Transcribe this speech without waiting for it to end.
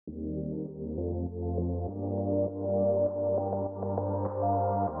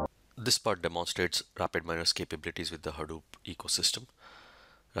This part demonstrates RapidMiner's capabilities with the Hadoop ecosystem.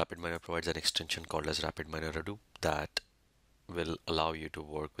 RapidMiner provides an extension called as RapidMiner Hadoop that will allow you to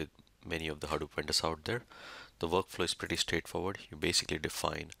work with many of the Hadoop vendors out there. The workflow is pretty straightforward. You basically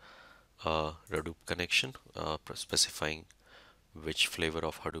define a Hadoop connection, specifying which flavor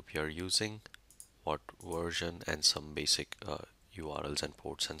of Hadoop you are using, what version, and some basic URLs and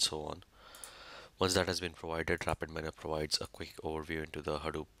ports and so on. Once that has been provided, RapidMiner provides a quick overview into the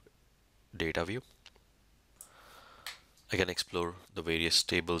Hadoop data view. I can explore the various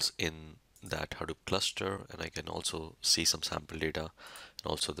tables in that Hadoop cluster, and I can also see some sample data, and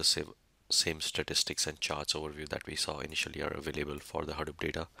also the same statistics and charts overview that we saw initially are available for the Hadoop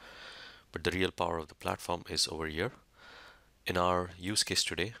data. But the real power of the platform is over here. In our use case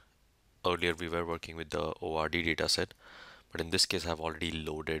today, earlier we were working with the ORD dataset, but in this case I've already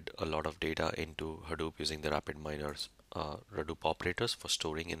loaded a lot of data into Hadoop using the RapidMiner's Hadoop operators for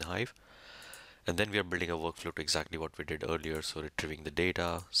storing in Hive. And then we are building a workflow to exactly what we did earlier. So retrieving the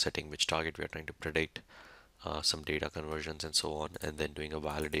data, setting which target we are trying to predict, some data conversions and so on, and then doing a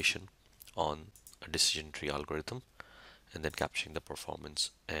validation on a decision tree algorithm, and then capturing the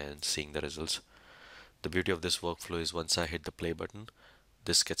performance and seeing the results. The beauty of this workflow is once I hit the play button,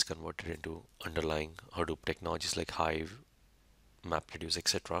 this gets converted into underlying Hadoop technologies like Hive, MapReduce,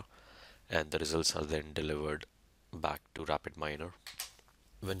 etc. And the results are then delivered back to RapidMiner.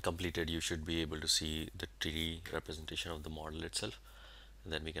 When completed, you should be able to see the 3D representation of the model itself,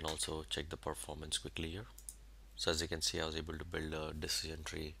 and then we can also check the performance quickly here. So as you can see, I was able to build a decision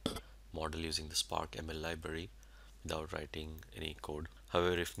tree model using the Spark ML library without writing any code.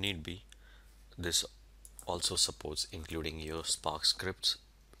 However, if need be, this also supports including your Spark scripts,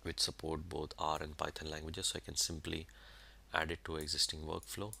 which support both R and Python languages. So I can simply add it to existing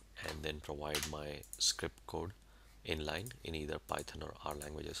workflow and then provide my script code inline in either Python or R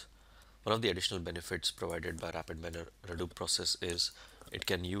languages. One of the additional benefits provided by RapidMiner Hadoop process is it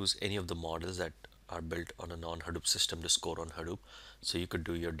can use any of the models that are built on a non-Hadoop system to score on Hadoop. So you could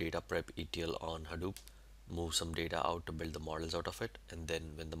do your data prep ETL on Hadoop, move some data out to build the models out of it, and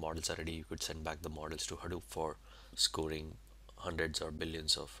then when the models are ready, you could send back the models to Hadoop for scoring hundreds or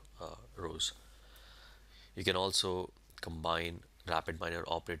billions of rows. You can also combine RapidMiner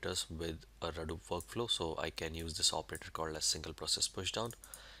operators with a Hadoop workflow. So I can use this operator called as single process pushdown,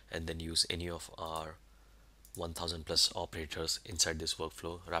 and then use any of our 1000 plus operators inside this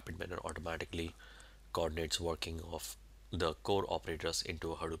workflow. RapidMiner automatically coordinates working of the core operators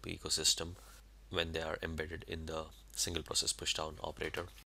into a Hadoop ecosystem when they are embedded in the single process pushdown operator.